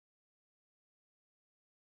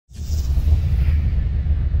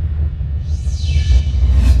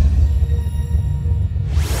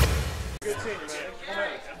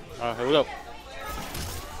we go.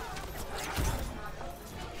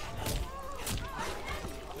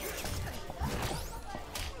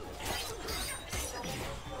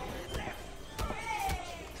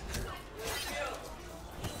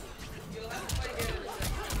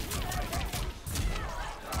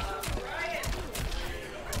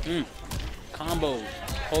 Combos.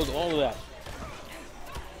 Hold all of that.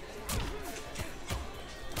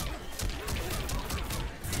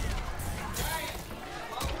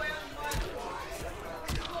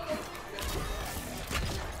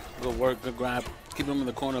 Good work, good grab. Keep him in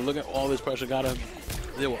the corner. Look at all this pressure. Gotta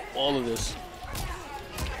deal with all of this.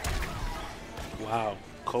 Wow,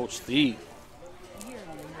 Coach Steve.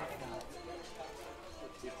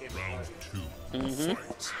 Round 2.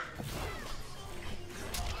 Fight.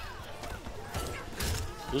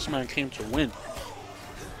 This man came to win.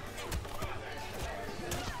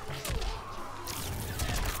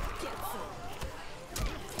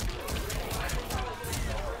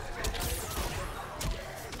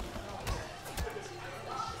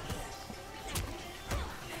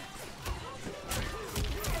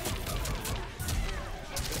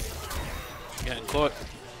 Getting caught.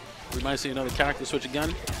 We might see another character switch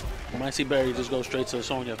again. We might see Barry just go straight to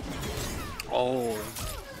Sonya. Oh. All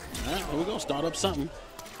right, here we go. Start up something.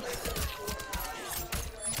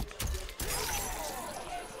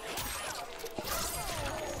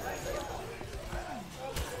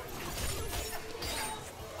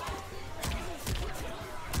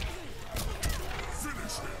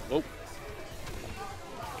 Oh.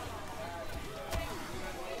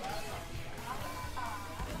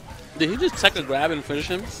 Did he just take a grab and finish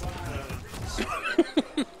him?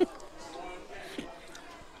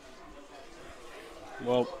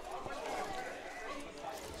 Well,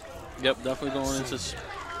 yep, definitely going into,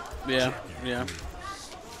 yeah.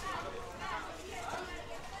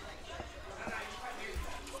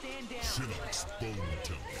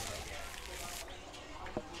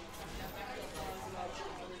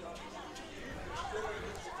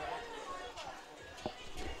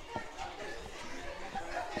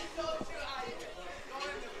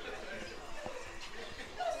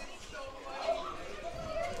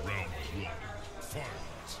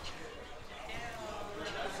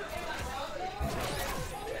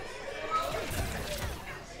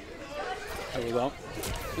 There we go.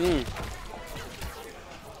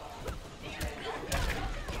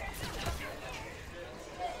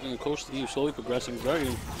 Coach Steve slowly progressing,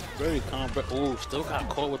 very calm. Oh, still got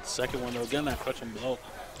caught with the second one though. Again, that crushing blow.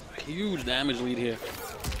 Huge damage lead here.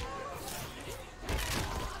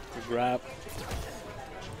 Good grab.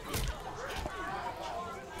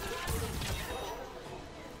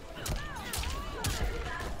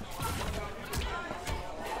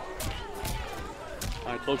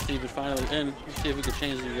 All right, Coach Steve is finally in. Let's see if we can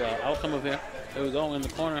change the outcome of here. There we go in the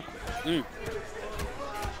corner.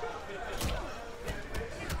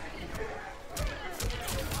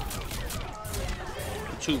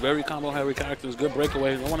 Two very combo heavy characters, good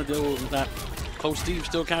breakaway. I want to deal with that. Coach Steve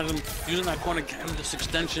still catching him, using that corner, getting this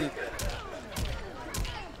extension.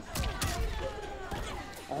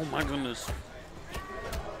 Oh my goodness.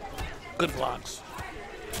 Good blocks.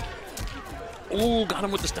 Oh, got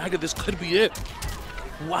him with the stagger. This could be it.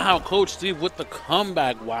 Wow, Coach Steve with the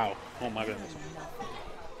comeback. Wow. Oh my goodness.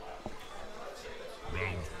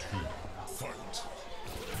 Round 2, fight.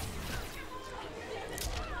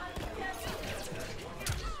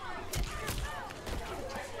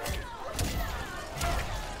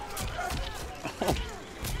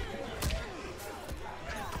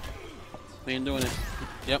 We ain't doing it.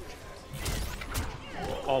 Yep.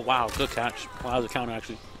 Oh wow, good catch. Wow, that was a counter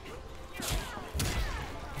actually.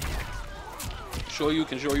 Sure you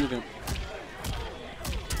can.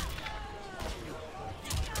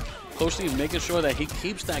 Coach Steve making sure that he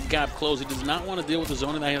keeps that gap closed. He does not want to deal with the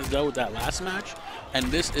zoning that he has dealt with that last match. And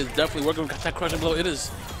this is definitely working. Got that crushing blow. It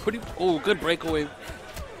is pretty, oh, good breakaway.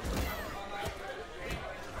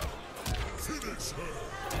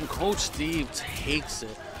 And Coach Steve takes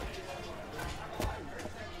it.